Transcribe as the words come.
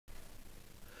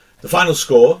The final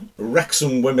score,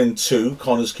 Wrexham Women 2,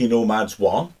 Quay Nomads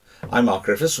 1. I'm Mark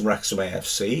Griffiths from Wrexham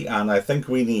AFC, and I think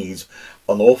we need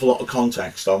an awful lot of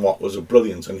context on what was a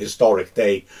brilliant and historic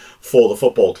day for the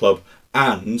football club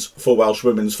and for Welsh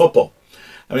women's football.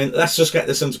 I mean, let's just get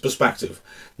this into perspective.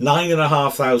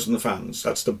 9,500 fans,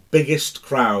 that's the biggest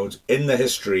crowd in the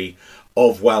history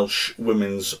of Welsh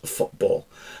women's football.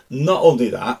 Not only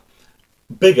that,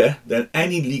 bigger than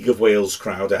any League of Wales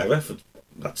crowd ever,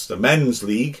 that's the men's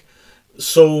league.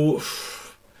 So,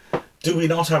 do we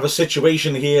not have a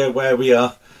situation here where we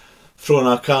are throwing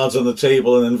our cards on the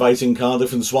table and inviting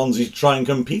Cardiff and Swansea to try and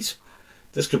compete?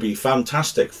 This could be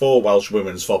fantastic for Welsh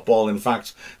women's football. In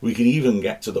fact, we can even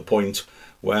get to the point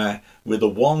where we're the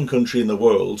one country in the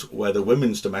world where the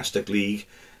women's domestic league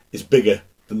is bigger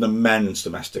than the men's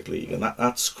domestic league. And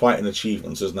that's quite an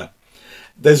achievement, isn't it?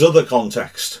 There's other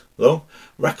context, though.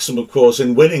 Wrexham, of course,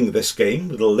 in winning this game,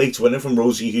 with a late winner from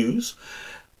Rosie Hughes,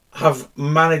 have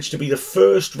managed to be the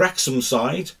first Wrexham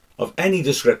side of any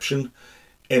description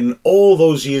in all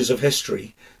those years of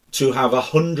history to have a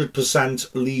 100%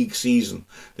 league season.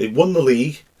 They've won the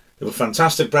league. They have a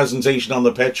fantastic presentation on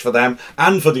the pitch for them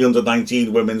and for the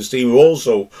under-19 women's team, who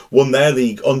also won their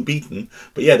league unbeaten.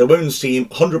 But yeah, the women's team,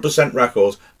 100%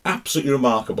 record, absolutely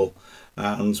remarkable.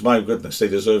 And my goodness, they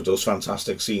deserve those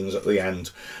fantastic scenes at the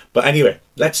end. But anyway,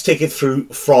 let's take it through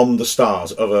from the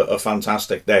start of a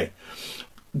fantastic day.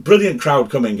 Brilliant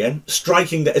crowd coming in.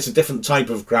 Striking that it's a different type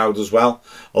of crowd as well.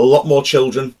 A lot more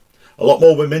children, a lot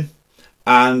more women,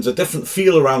 and a different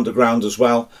feel around the ground as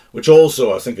well, which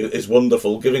also I think is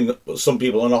wonderful, giving some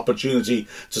people an opportunity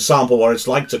to sample what it's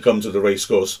like to come to the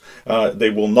racecourse. They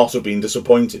will not have been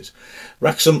disappointed.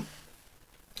 Wrexham,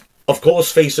 of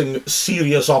course, facing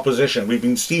serious opposition. We've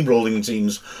been steamrolling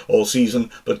teams all season,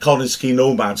 but Quay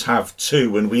Nomads have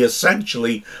too, and we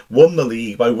essentially won the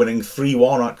league by winning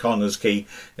 3-1 at Quay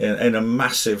in a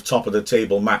massive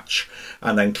top-of-the-table match,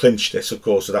 and then clinched this, of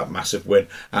course, with that massive win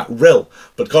at Rill.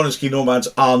 But Quay Nomads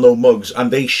are no mugs,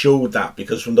 and they showed that,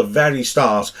 because from the very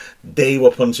start, they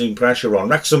were punting pressure on.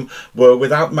 Wrexham were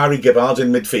without Mary Gibbard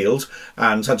in midfield,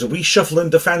 and had to reshuffle in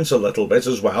defence a little bit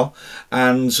as well,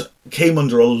 and came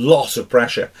under a lot of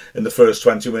pressure in the first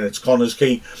 20 minutes.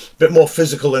 Quay, a bit more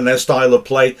physical in their style of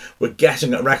play, were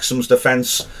getting at Wrexham's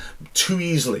defence too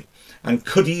easily, and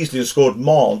could easily have scored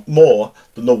more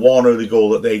than the one early goal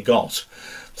that they got.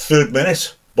 Third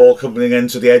minute, ball coming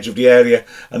into the edge of the area,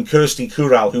 and Kirsty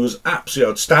Kural, who was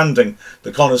absolutely outstanding,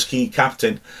 the Quay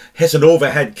captain, hit an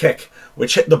overhead kick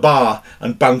which hit the bar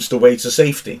and bounced away to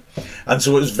safety. And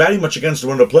so it was very much against the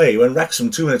run of play when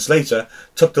Wrexham 2 minutes later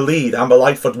took the lead. Amber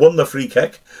Lightfoot won the free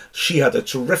kick. She had a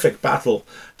terrific battle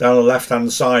down the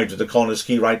left-hand side with the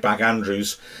Quay right back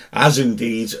Andrews, as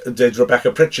indeed did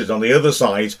Rebecca Pritchard on the other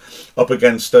side up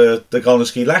against the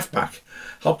Quay left back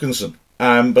Hopkinson.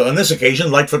 But on this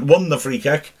occasion, Lightfoot won the free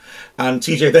kick, and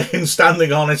TJ Dane,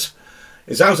 standing on it,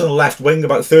 is out on the left wing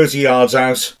about 30 yards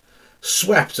out,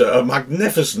 swept a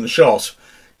magnificent shot,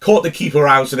 caught the keeper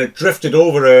out, and it drifted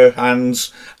over her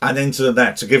hands and into the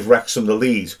net to give Wrexham the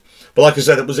lead. But like I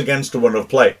said, it was against the run of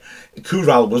play.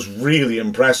 Kural was really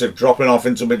impressive, dropping off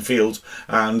into midfield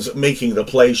and making the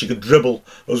play. She could dribble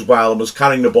as well and was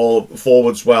carrying the ball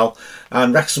forwards well.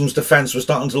 And Wrexham's defence was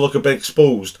starting to look a bit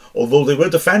exposed. Although they were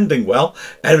defending well,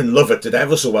 Erin Lovett did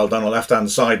ever so well down the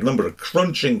left-hand side. A number of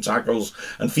crunching tackles.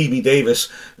 And Phoebe Davis,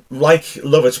 like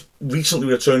Lovett, recently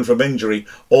returned from injury,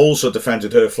 also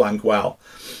defended her flank well.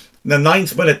 In the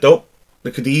 9th minute, though,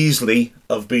 it could easily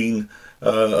have been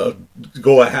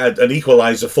go ahead and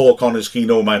equaliser for Quay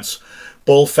Nomads.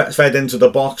 Ball fed into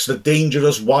the box. The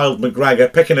dangerous Wild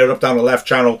McGregor picking it up down the left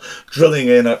channel, drilling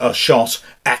in a shot.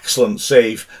 Excellent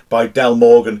save by Del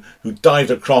Morgan, who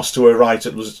dived across to her right.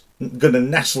 It was going to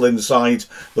nestle inside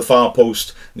the far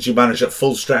post, and she managed at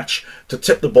full stretch to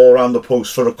tip the ball around the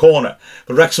post for a corner.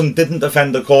 But Wrexham didn't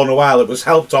defend the corner well. It was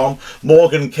helped on.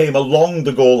 Morgan came along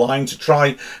the goal line to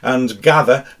try and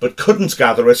gather, but couldn't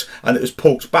gather it, and it was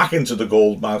poked back into the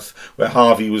goal mouth, where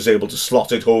Harvey was able to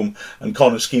slot it home, and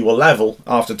Connah were level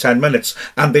after 10 minutes,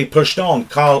 and they pushed on.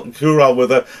 Kural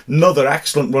with another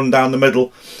excellent run down the middle,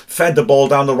 fed the ball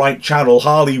down the right channel.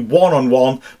 Harley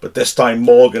one-on-one, but this time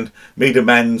Morgan made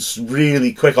amends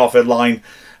really quick off her line,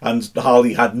 and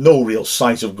Harley had no real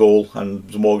sight of goal,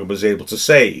 and Morgan was able to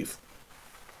save.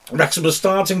 Wrexham was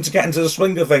starting to get into the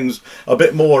swing of things a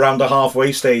bit more around the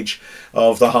halfway stage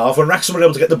of the half. When Wrexham were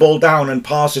able to get the ball down and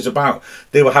pass it about,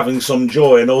 they were having some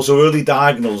joy, and also early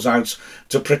diagonals out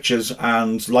to Pritchard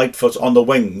and Lightfoot on the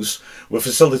wings were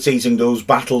facilitating those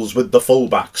battles with the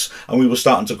fullbacks, and we were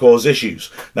starting to cause issues.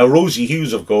 Now Rosie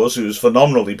Hughes, of course, who was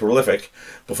phenomenally prolific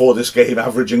before this game,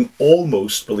 averaging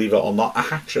almost, believe it or not, a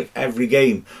hat-trick every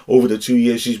game over the 2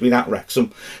 years she's been at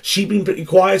Wrexham. She'd been pretty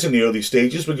quiet in the early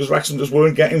stages because Wrexham just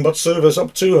weren't getting much service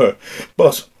up to her,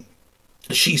 but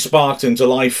she sparked into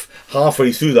life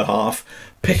halfway through the half,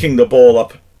 picking the ball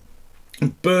up,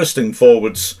 bursting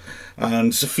forwards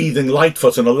and feeding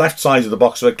Lightfoot on the left side of the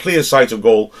box with a clear sight of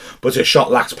goal, but her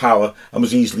shot lacked power and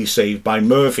was easily saved by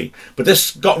Murphy. But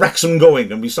this got Wrexham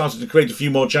going, and we started to create a few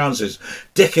more chances.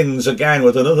 Dickens again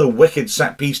with another wicked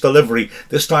set-piece delivery,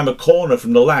 this time a corner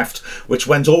from the left, which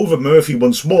went over Murphy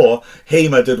once more.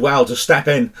 Hamer did well to step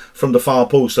in from the far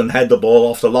post and head the ball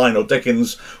off the line, or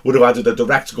Dickens would have added a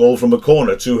direct goal from a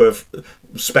corner to her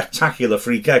spectacular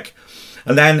free kick.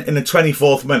 And then in the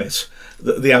 24th minute,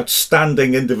 the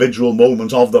outstanding individual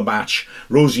moment of the match,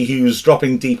 Rosie Hughes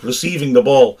dropping deep, receiving the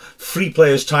ball, 3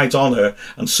 players tight on her,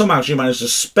 and somehow she managed to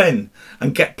spin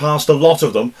and get past a lot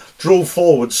of them, drove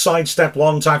forward, sidestepped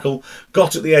one tackle,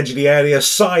 got at the edge of the area,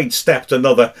 sidestepped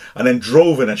another, and then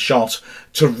drove in a shot.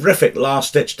 Terrific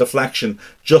last-ditch deflection,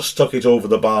 just took it over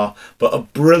the bar, but a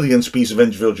brilliant piece of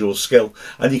individual skill.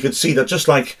 And you could see that just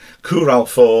like Coural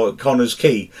for Connah's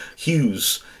Quay,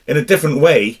 Hughes, in a different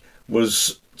way,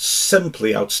 was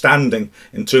simply outstanding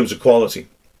in terms of quality.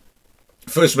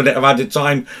 First minute of added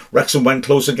time, Wrexham went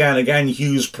close again,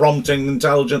 Hughes prompting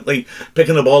intelligently,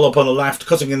 picking the ball up on the left,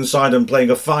 cutting inside and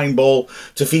playing a fine ball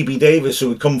to Phoebe Davis, who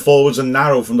had come forwards and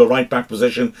narrow from the right back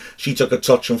position. She took a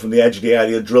touch and from the edge of the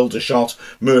area drilled a shot.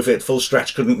 Murphy at full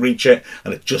stretch couldn't reach it,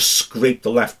 and it just scraped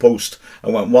the left post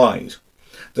and went wide.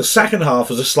 The second half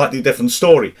was a slightly different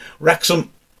story.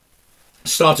 Wrexham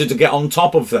started to get on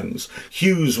top of things.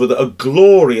 Hughes with a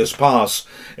glorious pass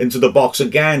into the box,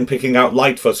 again picking out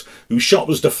Lightfoot, whose shot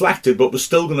was deflected but was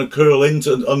still going to curl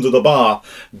into under the bar.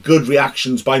 Good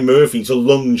reactions by Murphy to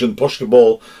lunge and push the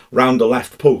ball round the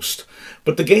left post.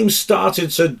 But the game started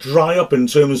to dry up in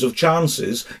terms of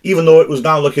chances, even though it was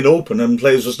now looking open and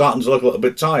players were starting to look a little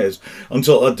bit tired,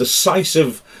 until a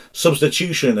decisive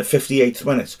substitution in the 58th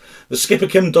minute. The skipper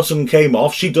Kim Dutton came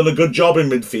off. She'd done a good job in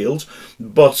midfield,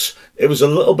 but it was a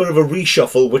little bit of a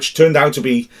reshuffle, which turned out to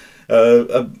be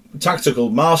a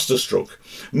tactical masterstroke.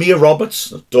 Mia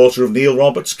Roberts, daughter of Neil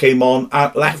Roberts, came on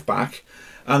at left back,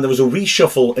 and there was a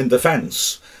reshuffle in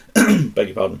defence. Beg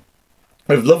your pardon.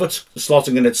 With Lovett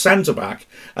slotting in at centre-back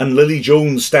and Lily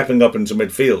Jones stepping up into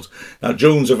midfield. Now,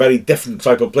 Jones, a very different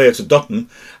type of player to Dutton,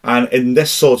 and in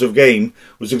this sort of game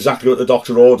was exactly what the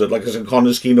doctor ordered. Like I said,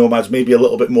 Connah's Quay Nomads maybe a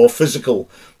little bit more physical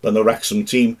than the Wrexham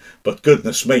team, but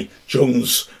goodness me,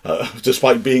 Jones,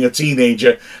 despite being a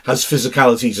teenager, has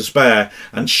physicality to spare,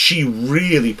 and she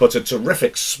really put a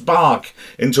terrific spark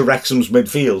into Wrexham's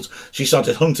midfield. She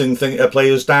started hunting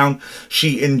players down.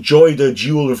 She enjoyed a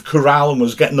duel with Coural and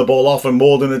was getting the ball off and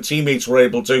more than her teammates were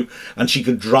able to, and she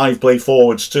could drive play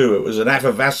forwards too. It was an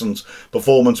effervescent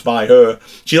performance by her.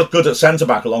 She looked good at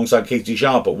centre-back alongside Katie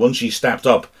Sharp, but once she stepped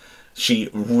up, she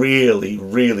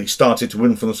really started to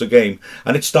influence the game,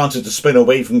 and it started to spin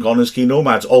away from Connah's Quay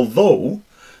Nomads, although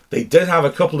they did have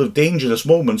a couple of dangerous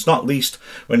moments, not least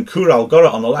when Coural got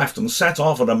it on the left and set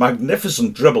off on a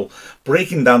magnificent dribble,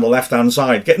 breaking down the left-hand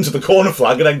side, getting to the corner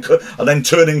flag and then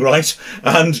turning right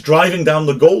and driving down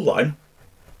the goal line.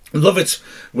 Lovett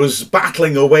was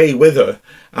battling away with her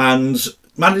and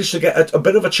managed to get a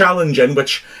bit of a challenge in,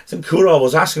 which I think Coural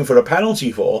was asking for a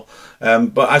penalty for,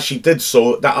 but as she did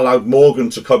so, that allowed Morgan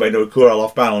to come in with Coural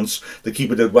off balance. The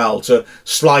keeper did well to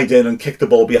slide in and kick the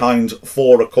ball behind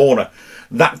for a corner.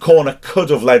 That corner could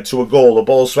have led to a goal. The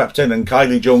ball swept in and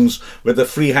Kylie Jones with a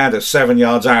free header 7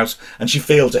 yards out, and she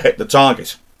failed to hit the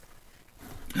target.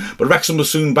 But Wrexham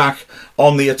was soon back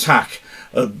on the attack.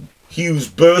 Hughes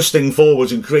bursting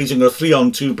forwards and creating a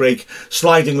 3-on-2 break,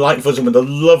 sliding Lightfoot in with a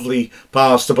lovely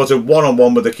pass to put it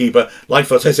one-on-one with the keeper.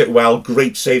 Lightfoot hit it well,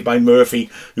 great save by Murphy,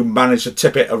 who managed to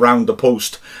tip it around the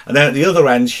post. And then at the other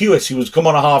end, Hewitt, who was come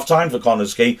on a half-time for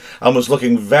Connah's Quay and was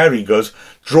looking very good,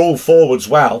 drove forwards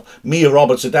well. Mia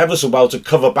Roberts did ever so well to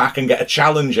cover back and get a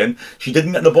challenge in. She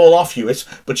didn't get the ball off Hewitt,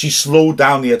 but she slowed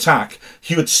down the attack.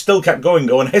 Hewitt still kept going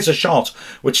though and hit a shot,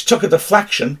 which took a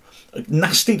deflection, a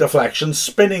nasty deflection,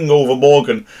 spinning over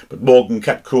Morgan, but Morgan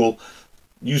kept cool,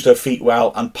 used her feet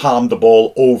well and palmed the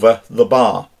ball over the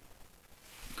bar.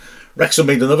 Wrexham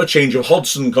made another change of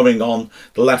Hodgson coming on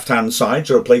the left-hand side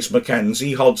to replace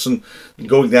Mackenzie. Hodgson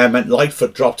going there meant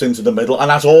Lightfoot dropped into the middle, and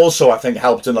that also, I think,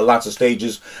 helped in the latter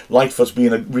stages. Lightfoot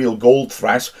being a real goal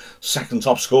threat, second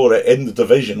top scorer in the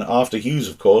division after Hughes,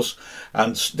 of course,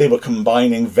 and they were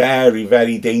combining very,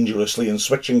 very dangerously and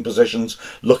switching positions,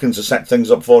 looking to set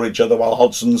things up for each other, while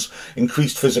Hodgson's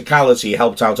increased physicality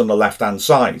helped out on the left-hand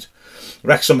side.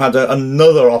 Wrexham had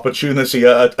another opportunity,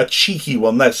 a cheeky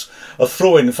one this, a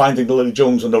throw-in finding Lily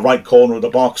Jones in the right corner of the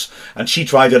box, and she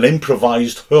tried an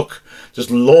improvised hook,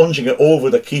 just launching it over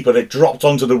the keeper. It dropped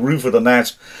onto the roof of the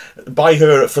net. By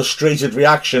her frustrated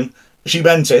reaction, she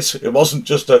meant it. It wasn't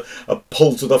just a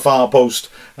pull to the far post,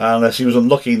 and she was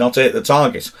unlucky not to hit the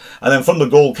target. And then from the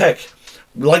goal kick,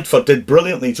 Lightfoot did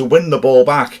brilliantly to win the ball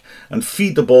back and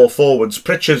feed the ball forwards.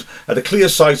 Pritchard had a clear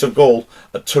sight of goal.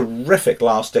 A terrific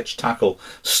last-ditch tackle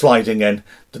sliding in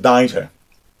denied her.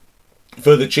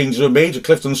 Further changes were made with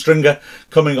Clifton Stringer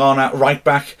coming on at right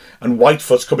back and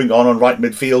Whitefoot coming on right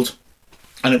midfield.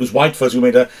 And it was Whitefoot who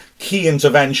made a key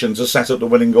intervention to set up the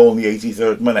winning goal in the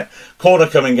 83rd minute.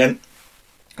 Connah coming in.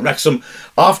 Wrexham,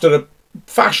 after a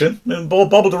fashion, the ball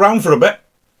bobbled around for a bit,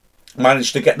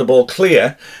 managed to get the ball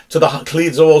clear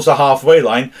towards the halfway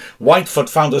line. Whitefoot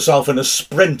found herself in a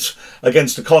sprint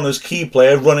against the Connah's Quay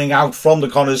player, running out from the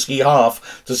Connah's Quay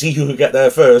half to see who could get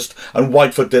there first, and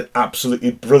Whitefoot did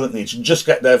absolutely brilliantly to just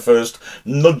get there first,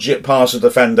 nudge it past the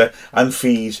defender and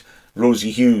feed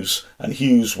Rosie Hughes, and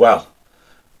Hughes, well,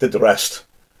 did the rest.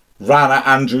 Ran at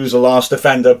Andrews, the last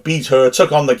defender, beat her,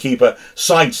 took on the keeper,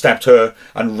 sidestepped her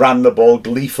and ran the ball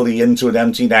gleefully into an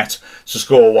empty net to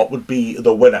score what would be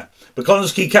the winner. But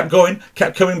Connah's Quay kept going,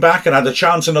 kept coming back, and had a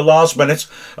chance in the last minute.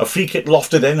 A free kick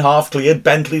lofted in, half cleared.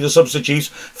 Bentley, the substitute,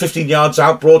 15 yards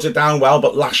out, brought it down well,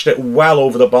 but lashed it well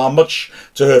over the bar, much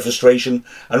to her frustration.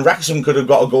 And Wrexham could have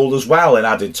got a goal as well in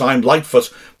added time.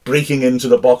 Lightfoot breaking into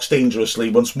the box dangerously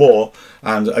once more,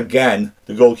 and again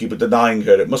the goalkeeper denying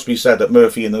her. It must be said that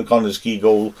Murphy in the Connah's Quay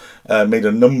goal made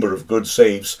a number of good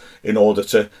saves in order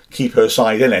to keep her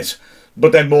side in it.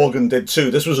 But then Morgan did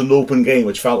too. This was an open game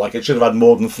which felt like it should have had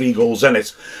more than 3 goals in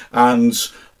it, and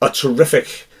a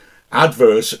terrific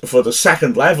advert for the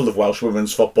second level of Welsh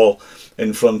women's football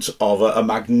in front of a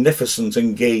magnificent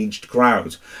engaged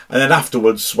crowd. And then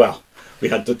afterwards, well, we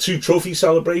had the 2 trophy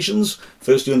celebrations,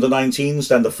 first the under-19s,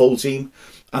 then the full team,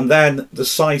 and then the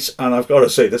sight, and I've got to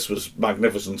say this was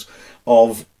magnificent,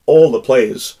 of all the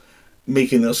players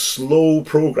making a slow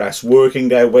progress, working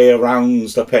their way around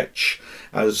the pitch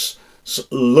as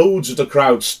loads of the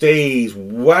crowd stays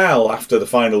well after the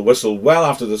final whistle, well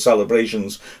after the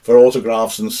celebrations for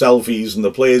autographs and selfies, and the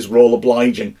players were all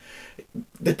obliging.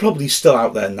 They're probably still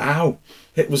out there now.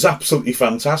 It was absolutely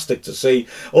fantastic to see.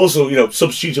 Also, you know,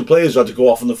 substitute players had to go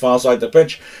off on the far side of the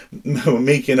pitch,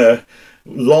 making a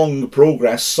long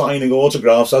progress, signing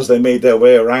autographs as they made their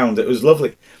way around. It was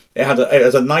lovely. It had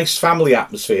a nice family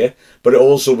atmosphere, but it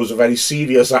also was a very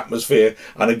serious atmosphere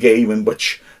and a game in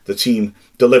which the team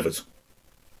delivered.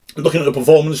 Looking at the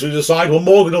performance through the side, well,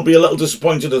 Morgan will be a little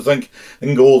disappointed, I think,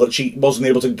 in goal that she wasn't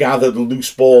able to gather the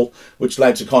loose ball which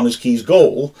led to Connah's Quay's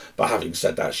goal. But having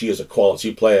said that, she is a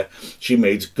quality player. She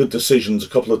made good decisions a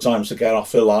couple of times to get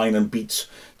off her line and beat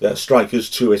the strikers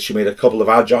to it. She made a couple of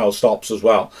agile stops as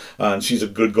well. And she's a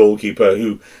good goalkeeper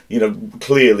who, you know,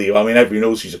 clearly, I mean, everybody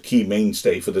knows she's a key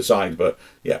mainstay for the side. But,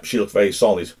 yeah, she looked very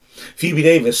solid. Phoebe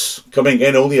Davis coming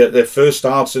in only at their first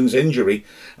start since injury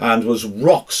and was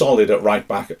rock solid at right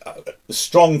back.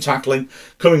 Strong tackling,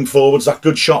 coming forwards, that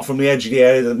good shot from the edge of the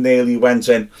area that nearly went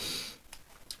in.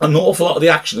 An awful lot of the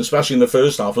action, especially in the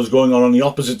first half, was going on the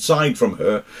opposite side from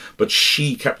her, but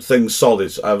she kept things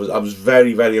solid. I was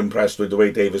very, very impressed with the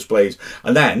way Davis played.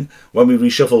 And then, when we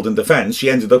reshuffled in defence, she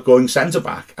ended up going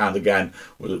centre-back, and again,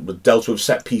 dealt with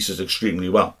set pieces extremely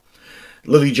well.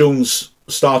 Lily Jones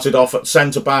started off at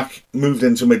centre-back, moved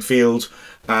into midfield,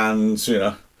 and, you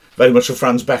know, very much a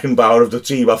Franz Beckenbauer of the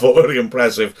team. I thought very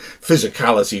impressive.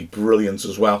 Physicality, brilliant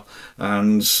as well,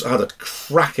 and had a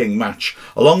cracking match.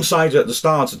 Alongside her at the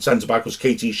start at centre-back was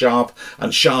Katie Sharp,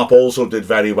 and Sharp also did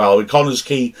very well. Connah's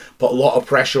Quay put a lot of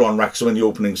pressure on Wrexham in the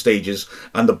opening stages,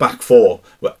 and the back four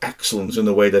were excellent in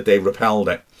the way that they repelled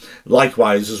it.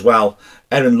 Likewise as well,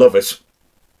 Erin Lovett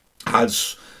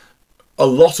has a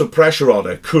lot of pressure on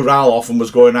her. Corral often was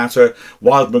going at her,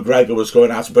 Wild McGregor was going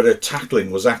at her, but her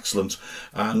tackling was excellent,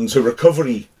 and her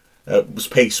recovery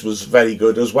pace was very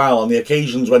good as well. On the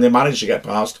occasions when they managed to get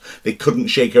past, they couldn't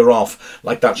shake her off,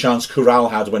 like that chance Corral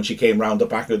had when she came round the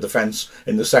back of the defence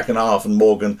in the second half, and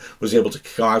Morgan was able to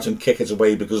come out and kick it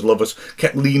away because Lovett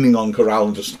kept leaning on Corral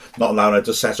and just not allowing her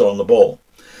to set on the ball.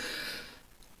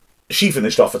 She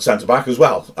finished off at centre-back as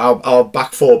well. Our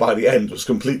back four by the end was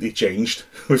completely changed,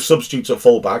 with substitutes at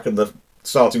full-back and the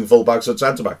starting full-backs at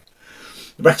centre-back.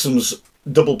 Wrexham's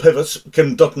double pivot,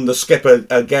 Kim Dutton, the skipper,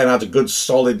 again had a good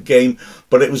solid game,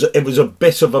 but it was a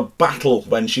bit of a battle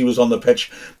when she was on the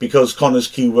pitch, because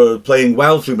Quay were playing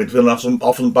well through midfield and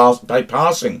often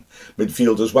bypassing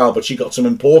midfield as well, but she got some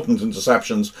important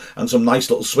interceptions and some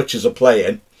nice little switches of play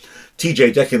in.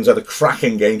 TJ Dickens had a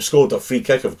cracking game, scored a free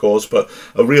kick of course, but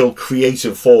a real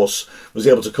creative force, was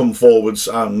able to come forwards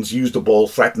and use the ball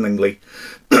threateningly.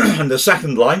 And the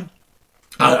second line,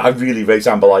 I really rate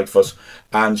Amber Lightfoot,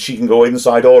 and she can go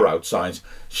inside or outside.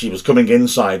 She was coming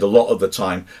inside a lot of the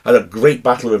time. Had a great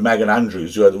battle with Megan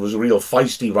Andrews, who was a real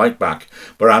feisty right back,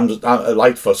 but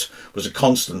Lightfoot was a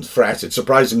constant threat. It's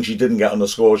surprising she didn't get on the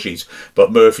score sheet,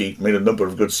 but Murphy made a number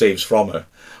of good saves from her.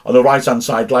 On the right hand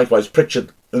side, likewise,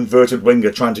 Pritchard, inverted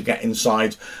winger, trying to get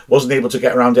inside, wasn't able to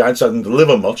get around the outside and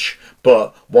deliver much,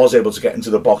 but was able to get into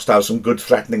the box to have some good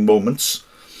threatening moments.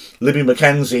 Libby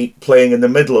McKenzie, playing in the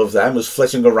middle of them, was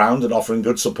flitting around and offering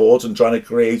good support and trying to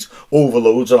create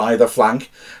overloads on either flank,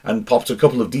 and popped a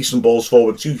couple of decent balls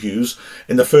forward to Hughes.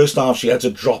 In the first half, she had to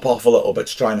drop off a little bit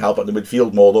to try and help at the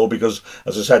midfield more, though, because,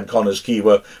 as I said, Quay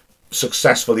were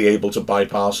successfully able to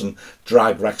bypass and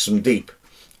drag Wrexham deep.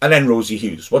 And then Rosie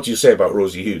Hughes. What do you say about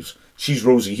Rosie Hughes? She's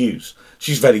Rosie Hughes.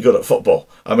 She's very good at football.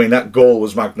 I mean, that goal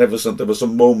was magnificent. There were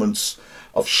some moments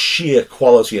of sheer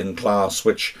quality and class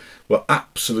which were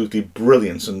absolutely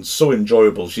brilliant and so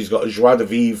enjoyable. She's got a joie de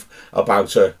vivre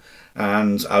about her,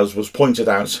 and as was pointed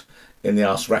out in the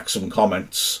Ask Wrexham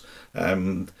comments,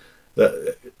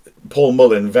 that Paul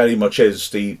Mullin very much is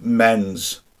the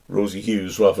men's Rosie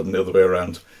Hughes rather than the other way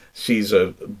around. She's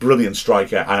a brilliant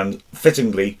striker and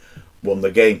fittingly won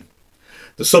the game.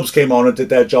 The subs came on and did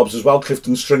their jobs as well.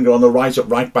 Clifton Stringer on the right at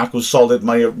right back was solid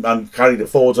and carried it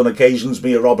forwards on occasions.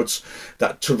 Mia Roberts,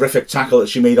 that terrific tackle that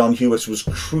she made on Hewitt was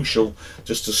crucial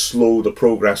just to slow the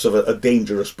progress of a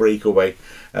dangerous breakaway.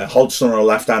 Hodgson on the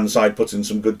left hand side put in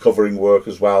some good covering work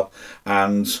as well.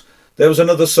 And there was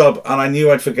another sub, and I knew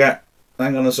I'd forget.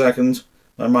 Hang on a second,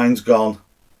 my mind's gone.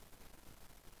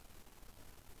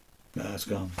 Ah, it's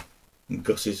gone. I'm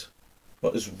gutted.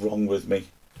 What is wrong with me?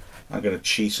 I'm going to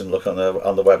cheat and look on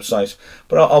the website,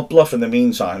 but I'll bluff in the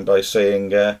meantime by saying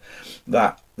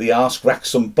that the Ask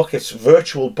Wrexham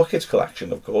virtual bucket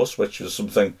collection, of course, which was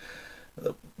something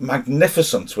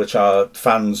magnificent, which our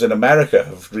fans in America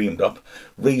have dreamed up,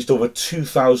 raised over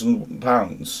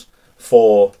 £2,000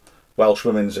 for Welsh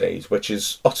Women's Aid, which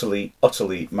is utterly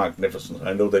magnificent.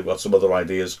 I know they've got some other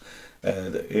ideas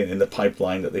in the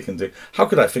pipeline that they can do. How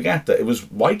could I forget that it was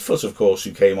Whitefoot, of course,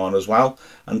 who came on as well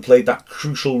and played that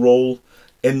crucial role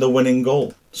in the winning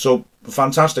goal. So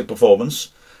fantastic performance,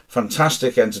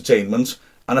 fantastic entertainment,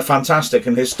 and a fantastic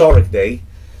and historic day.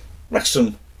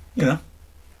 Wrexham,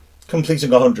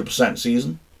 completing a 100%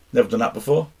 season. Never done that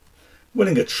before.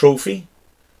 Winning a trophy.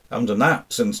 Haven't done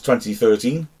that since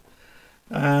 2013.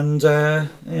 And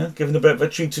giving a bit of a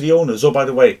treat to the owners. Oh, by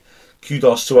the way,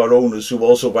 kudos to our owners who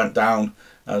also went down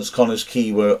as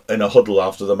Quay were in a huddle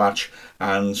after the match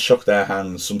and shook their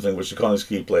hands, something which the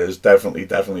Quay players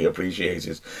definitely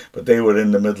appreciated. But they were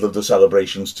in the middle of the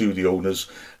celebrations to the owners,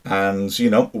 and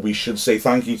we should say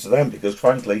thank you to them, because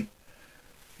frankly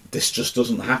this just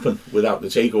doesn't happen without the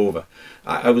takeover.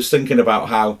 I was thinking about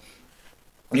how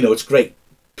it's great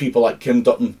people like Kim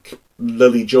Dutton,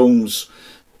 Lily Jones,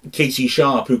 Katie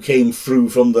Sharp, who came through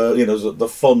from the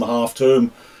fun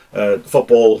half-term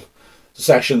football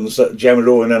sessions that Gemma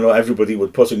Rowan and everybody were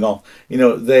putting on.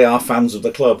 They are fans of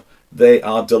the club. They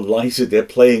are delighted they're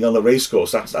playing on the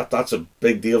racecourse. That's a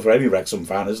big deal for any Wrexham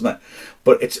fan, isn't it?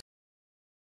 But it's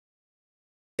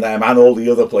them and all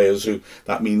the other players who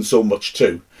that means so much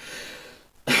to.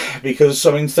 Because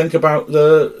think about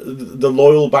the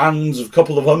loyal bands of a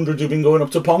couple of hundred who've been going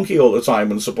up to Ponky all the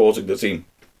time and supporting the team.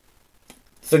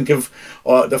 Think of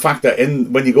the fact that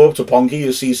when you go up to Ponky,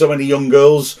 you see so many young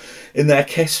girls in their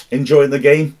kit enjoying the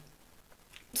game.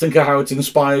 Think of how it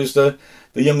inspires the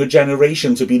younger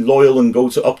generation to be loyal and go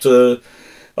up to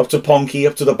Ponky,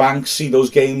 up to the banks, see those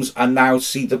games, and now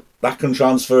see that can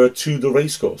transfer to the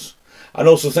racecourse. And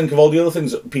also think of all the other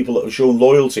things that people that have shown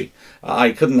loyalty.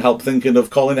 I couldn't help thinking of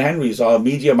Colin Henrys, our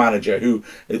media manager, who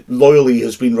loyally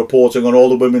has been reporting on all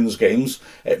the women's games.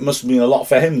 It must mean a lot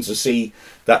for him to see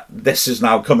that this is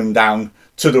now coming down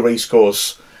to the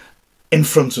racecourse in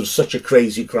front of such a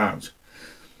crazy crowd.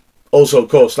 Also, of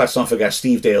course, let's not forget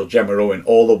Steve Dale, Gemma Rowan,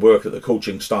 all the work that the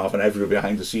coaching staff and everybody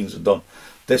behind the scenes have done.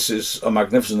 This is a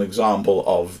magnificent example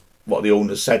of what the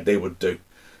owners said they would do.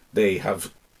 They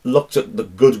have looked at the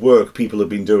good work people have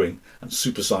been doing and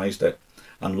supersized it,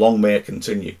 and long may it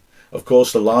continue. Of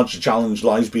course, the larger challenge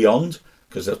lies beyond,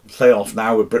 because the playoff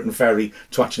now with Britain Ferry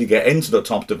to actually get into the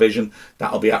top division,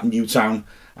 that'll be at Newtown,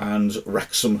 and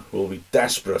Wrexham will be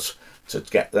desperate to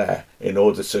get there in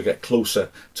order to get closer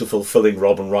to fulfilling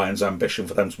Rob and Ryan's ambition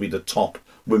for them to be the top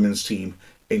women's team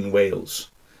in Wales.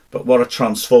 But what a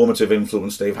transformative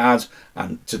influence they've had,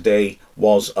 and today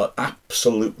was an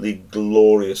absolutely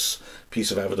glorious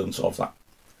piece of evidence of that.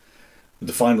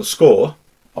 The final score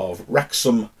of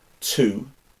Wrexham 2,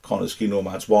 Quay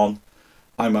Nomads 1.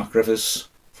 I'm Mark Griffiths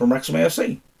from Wrexham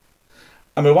AFC.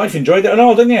 And my wife enjoyed it and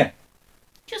all, didn't you?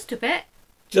 Just a bit.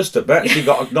 Just a bit. She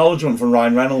got acknowledgement from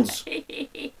Ryan Reynolds.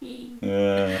 Indeed.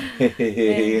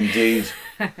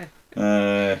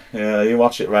 Yeah, you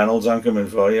watch it, Reynolds. I'm coming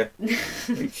for you.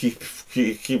 keep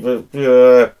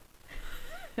it.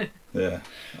 Yeah.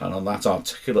 And on that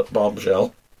articulate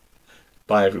bombshell,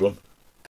 bye everyone.